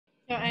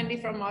Andy,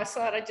 from my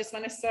side, I just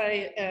want to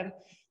say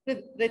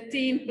the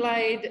team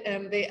played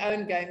their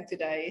own game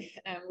today.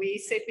 We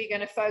said we're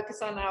going to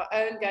focus on our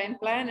own game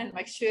plan and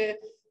make sure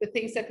the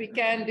things that we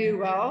can do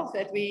well,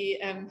 that we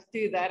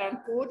do that on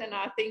court. And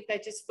I think they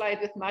just played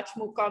with much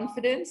more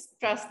confidence,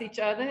 trust each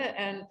other,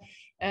 and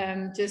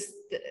just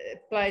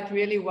played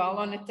really well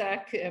on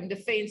attack.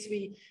 Defense,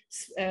 we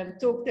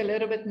talked a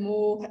little bit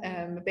more,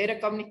 better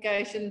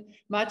communication,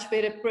 much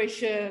better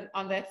pressure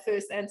on that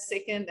first and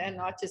second, and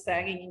not just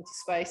hanging into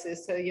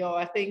spaces. So yeah,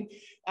 I think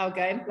our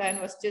game plan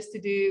was just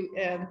to do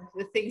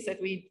the things that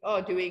we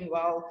are doing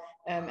well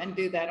and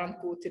do that on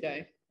court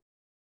today.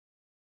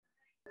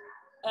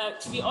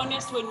 To be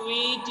honest, when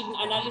we did an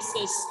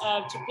analysis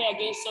to play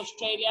against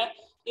Australia,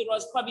 it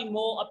was probably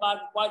more about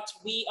what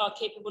we are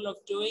capable of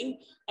doing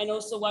and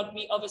also what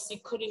we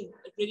obviously couldn't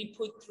really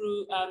put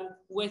through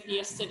with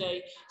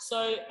yesterday.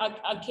 So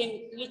I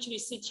can literally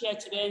sit here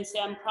today and say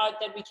I'm proud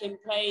that we can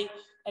play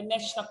a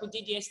match like we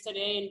did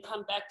yesterday and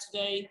come back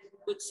today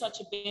with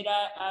such a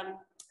better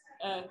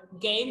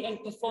game and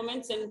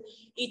performance, and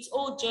it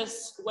all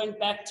just went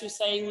back to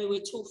saying we were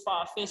too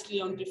far,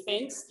 firstly on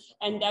defense,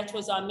 and that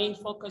was our main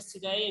focus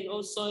today. And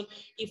also,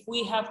 if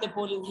we have the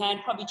ball in hand,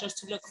 probably just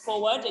to look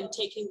forward and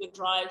taking the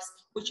drives,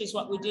 which is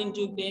what we didn't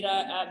do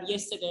better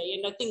yesterday.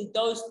 And I think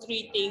those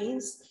three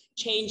things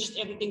changed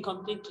everything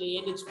completely,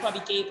 and it's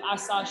probably gave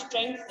us our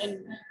strength, and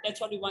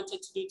that's what we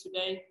wanted to do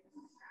today.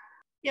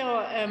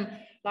 Yeah,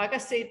 like I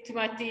said to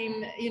my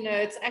team, you know,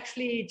 it's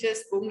actually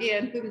just Bongiwe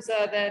and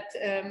Pumza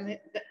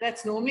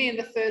that's normally in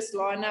the first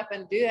lineup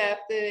and do have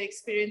the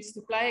experience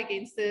to play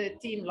against a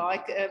team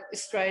like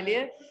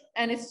Australia.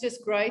 And it's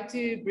just great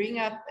to bring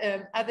up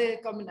other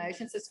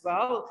combinations as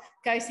well.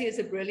 Casey is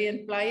a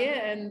brilliant player,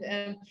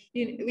 and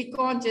we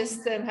can't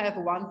just have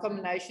one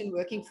combination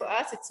working for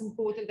us. It's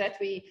important that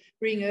we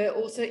bring her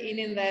also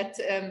in that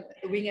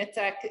wing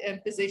attack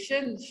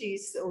position.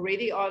 She's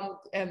already on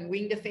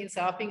wing defense,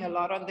 helping a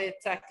lot on the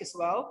attack as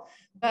well.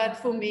 But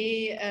for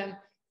me,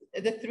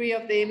 the three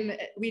of them,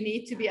 we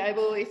need to be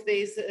able, if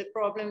there's a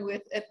problem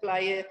with a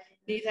player,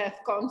 need to have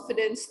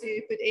confidence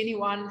to put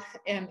anyone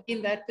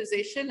in that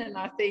position. And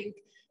I think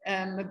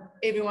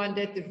everyone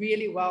did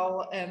really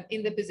well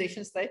in the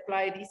positions they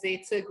played.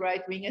 It's a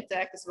great wing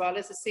attack as well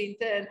as a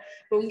center. And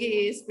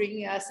Bongiwe is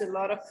bringing us a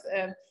lot of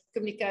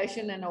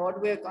communication and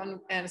hard work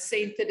on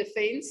center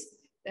defense.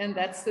 And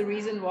that's the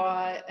reason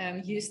why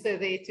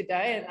Houston there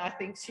today. And I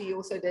think she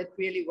also did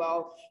really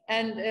well.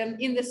 And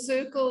in the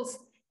circles,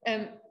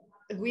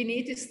 we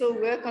need to still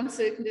work on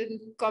certain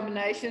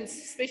combinations,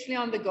 especially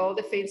on the goal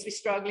defense. We're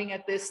struggling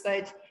at this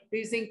stage,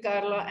 losing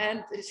Carla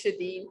and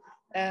Shadeen.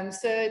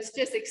 So it's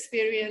just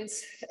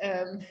experience.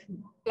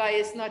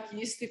 Players not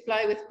used to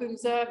play with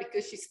Pumza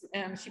because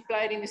she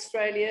played in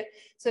Australia.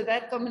 So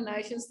that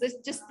combinations,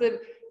 just the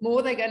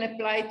more they're going to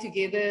play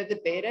together, the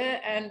better.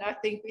 And I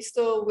think we're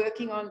still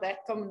working on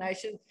that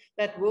combination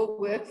that will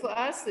work for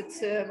us.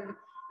 It's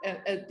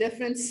a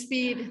different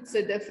speed. It's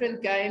a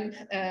different game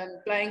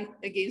playing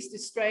against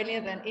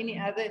Australia than any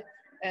other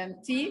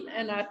team.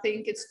 And I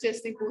think it's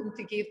just important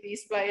to give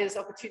these players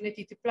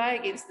opportunity to play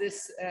against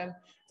this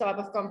type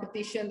of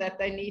competition, that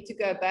they need to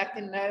go back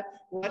and know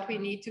what we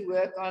need to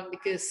work on,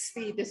 because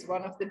speed is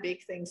one of the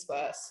big things for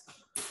us.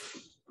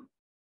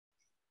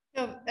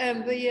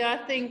 But yeah,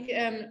 I think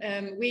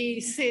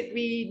we said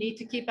we need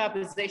to keep our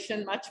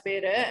possession much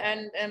better.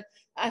 And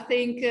I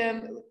think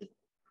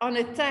on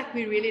attack,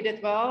 we really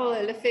did well.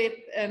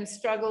 Lefebvre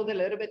struggled a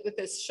little bit with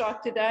his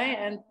shot today,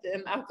 and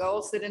our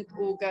goals didn't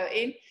all go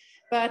in.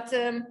 But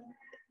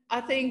I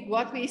think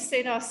what we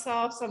set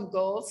ourselves some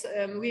goals,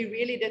 we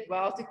really did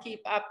well to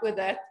keep up with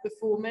that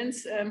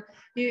performance.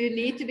 You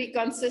need to be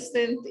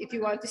consistent if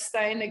you want to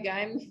stay in the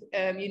game.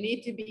 You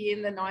need to be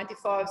in the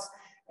 95s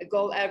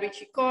goal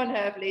average. You can't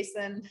have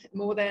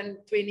more than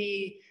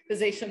 20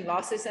 possession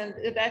losses. And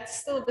that's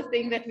still the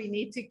thing that we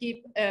need to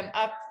keep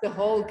up the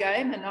whole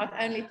game, and not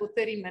only for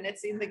 30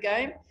 minutes in the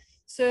game.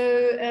 So,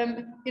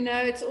 you know,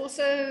 it's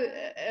also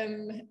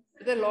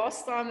the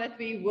last time that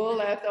we will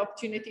have the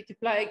opportunity to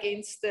play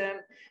against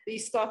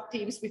these top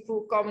teams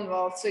before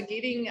Commonwealth. So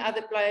giving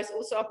other players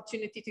also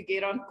opportunity to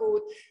get on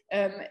court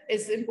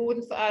is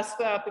important for us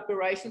for our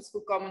preparations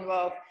for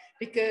Commonwealth,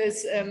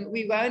 because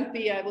we won't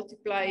be able to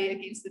play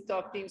against the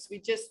top teams. We're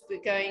just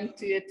going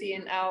to a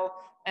TNL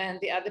and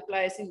the other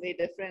players in their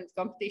different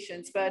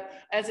competitions. But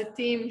as a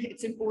team,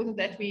 it's important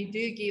that we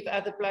do give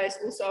other players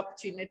also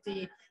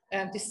opportunity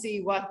to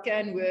see what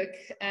can work.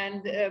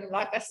 And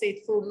like I said,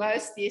 for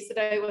most,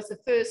 yesterday was the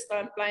first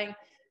time playing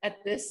at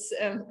this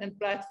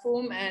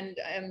platform, and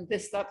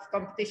this type of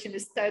competition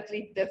is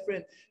totally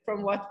different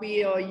from what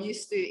we are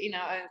used to in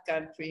our own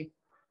country.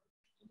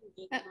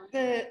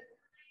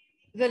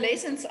 The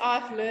lessons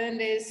I've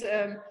learned is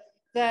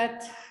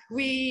that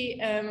we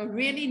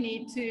really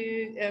need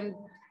to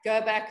go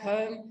back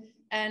home,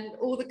 and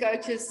all the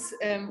coaches,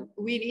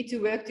 we need to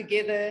work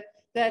together,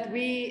 that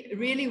we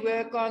really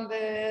work on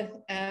the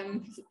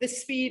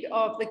speed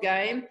of the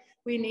game.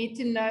 We need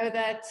to know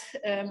that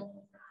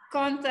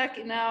contact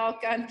in our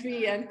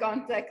country and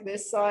contact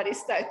this side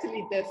is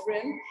totally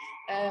different.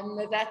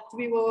 That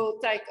we will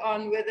take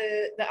on with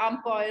the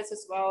umpires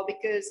as well,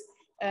 because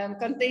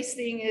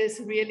contesting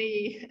is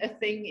really a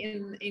thing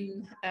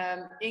in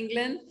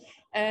England,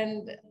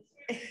 and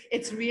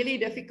it's really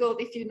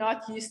difficult if you're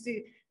not used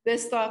to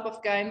this type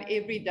of game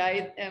every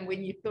day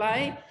when you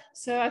play.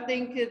 So I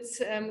think it's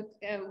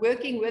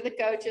working with the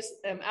coaches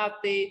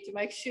out there to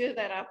make sure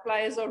that our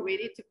players are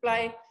ready to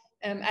play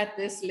at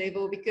this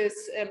level, because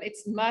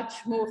it's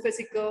much more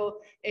physical.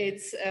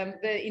 It's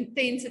the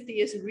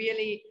intensity is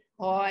really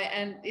high,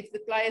 and if the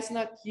player is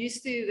not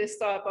used to this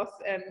type of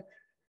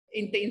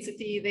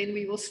intensity, then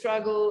we will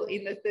struggle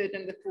in the third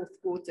and the fourth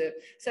quarter.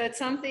 So it's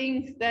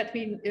something that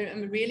we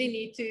really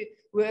need to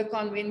work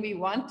on when we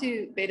want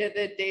to better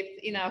the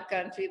depth in our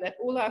country, that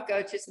all our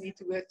coaches need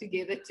to work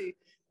together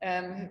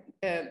to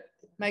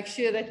make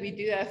sure that we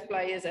do have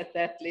players at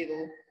that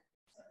level.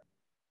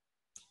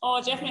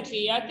 Oh,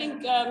 definitely. I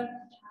think,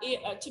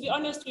 to be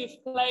honest,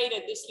 we've played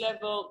at this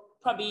level,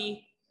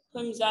 probably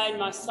Pumza and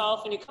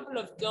myself and a couple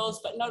of girls,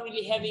 but not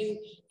really having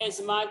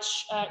as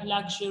much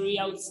luxury,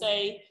 I would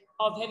say,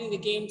 of having the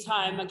game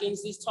time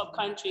against these top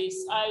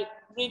countries. I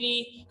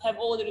really have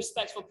all the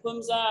respect for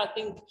Pumza. I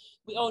think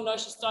we all know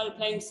she started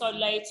playing so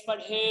late, but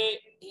her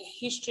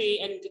history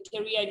and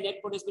career in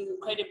netball has been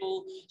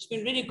incredible. She's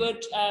been really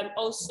good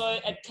also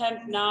at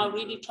camp now,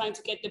 really trying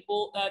to get the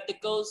ball, the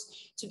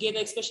girls together,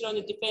 especially on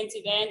the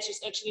defensive end. She's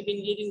actually been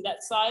leading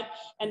that side,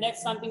 and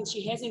that's something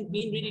she hasn't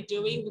been really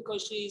doing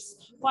because she's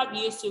quite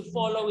used to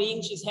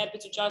following. She's happy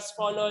to just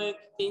follow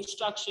the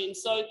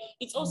instructions. So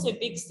it's also a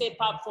big step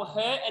up for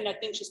her, and I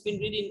think she's been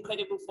really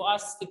incredible for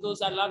us. The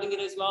girls are loving it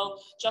as well,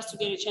 just to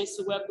get a chance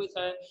to work with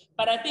her.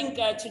 But I think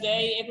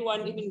today,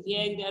 everyone even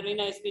here in the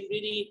arena has been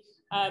really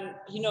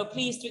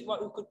pleased with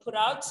what we could put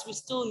out. We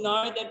still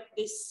know that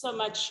there's so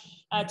much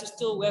to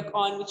still work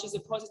on, which is a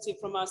positive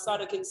from our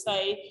side, I can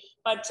say.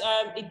 But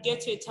it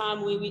gets to a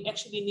time where we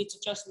actually need to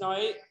just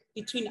know,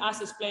 between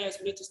us as players,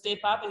 we need to step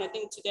up. And I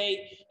think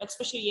today,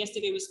 especially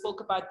yesterday, we spoke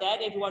about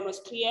that. Everyone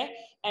was clear.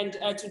 And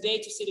today,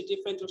 to see the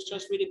difference was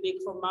just really big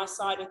from my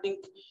side. I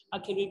think I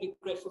can really be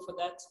grateful for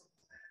that.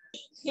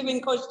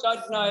 Even Coach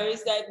Todd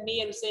knows that me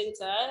and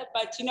Center,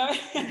 but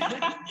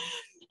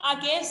I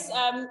guess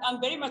I'm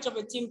very much of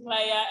a team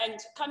player, and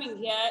coming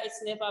here,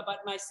 it's never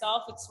about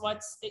myself.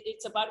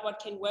 It's about what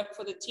can work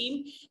for the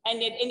team.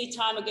 And at any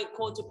time I get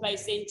called to play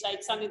center,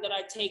 it's something that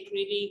I take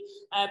really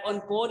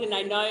on board. And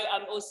I know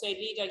I'm also a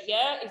leader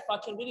here. If I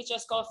can really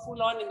just go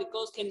full on and the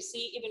girls can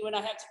see, even when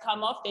I have to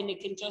come off, then they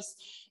can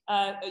just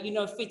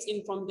fit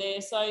in from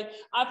there. So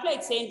I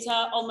played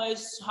center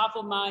almost half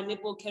of my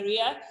netball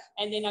career,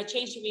 and then I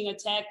changed to wing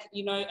attack,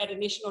 at a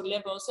national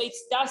level. So it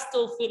does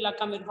still feel like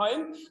I'm at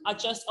home. I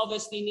just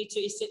obviously need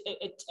to set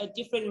a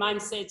different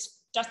mindset,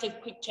 just a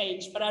quick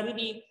change. But I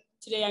really,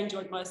 today I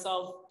enjoyed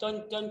myself.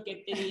 Don't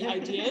get any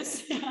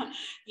ideas.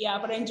 Yeah,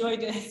 but I enjoyed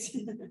it.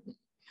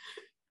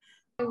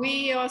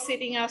 We are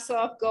setting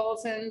ourselves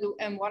goals,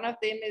 and one of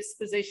them is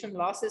possession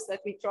losses,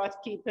 that we try to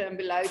keep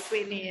below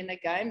 20 in a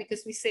game,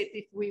 because we said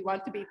if we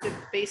want to be the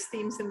best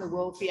teams in the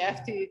world, we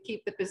have to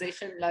keep the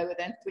possession lower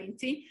than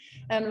 20.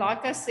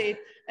 Like I said,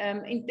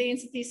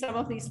 intensity, some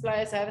of these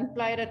players haven't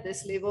played at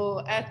this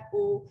level at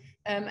all.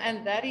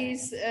 And that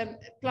is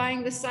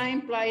playing the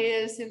same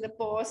players in the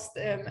past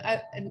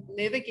and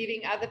never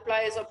giving other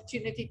players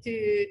opportunity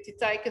to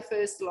take a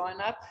first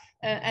lineup.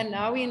 And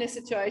now we're in a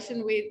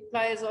situation where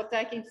players are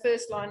taking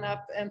first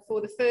lineup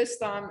for the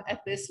first time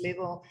at this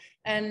level.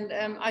 And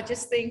I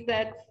just think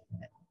that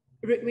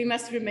we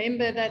must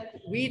remember that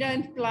we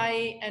don't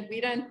play and we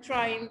don't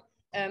train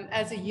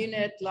as a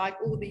unit like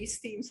all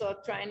these teams are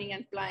training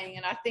and playing.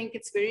 And I think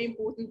it's very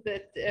important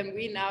that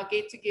we now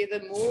get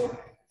together more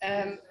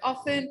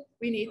often.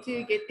 We need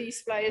to get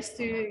these players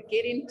to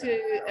get into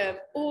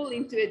all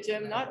into a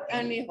gym, not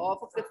only half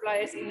of the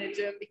players in a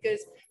gym,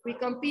 because we're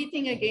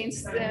competing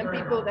against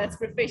people that's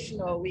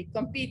professional. We're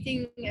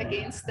competing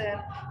against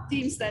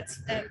teams that's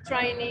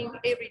training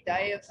every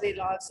day of their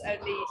lives,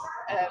 only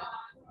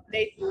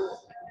netball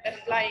and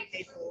playing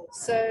netball.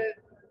 So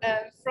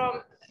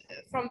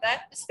from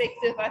that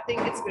perspective, I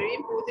think it's very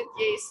important,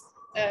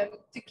 yes,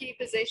 to keep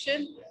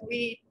possession.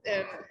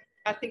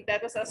 I think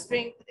that was our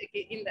strength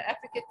in the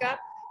Africa Cup,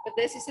 but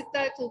this is a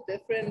total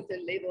different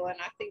level, and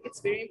I think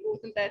it's very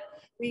important that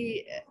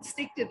we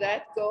stick to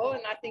that goal.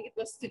 And I think it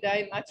was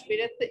today much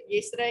better.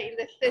 Yesterday in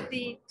the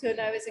 30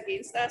 turnovers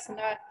against us, and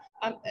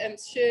I'm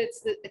sure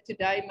it's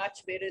today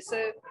much better.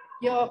 So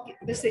yeah,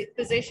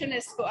 possession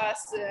is for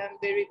us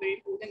very,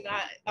 very important.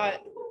 I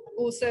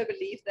also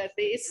believe that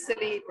there is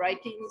silly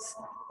breakings,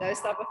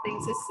 those type of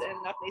things is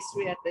not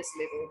necessary at this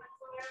level.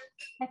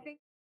 I think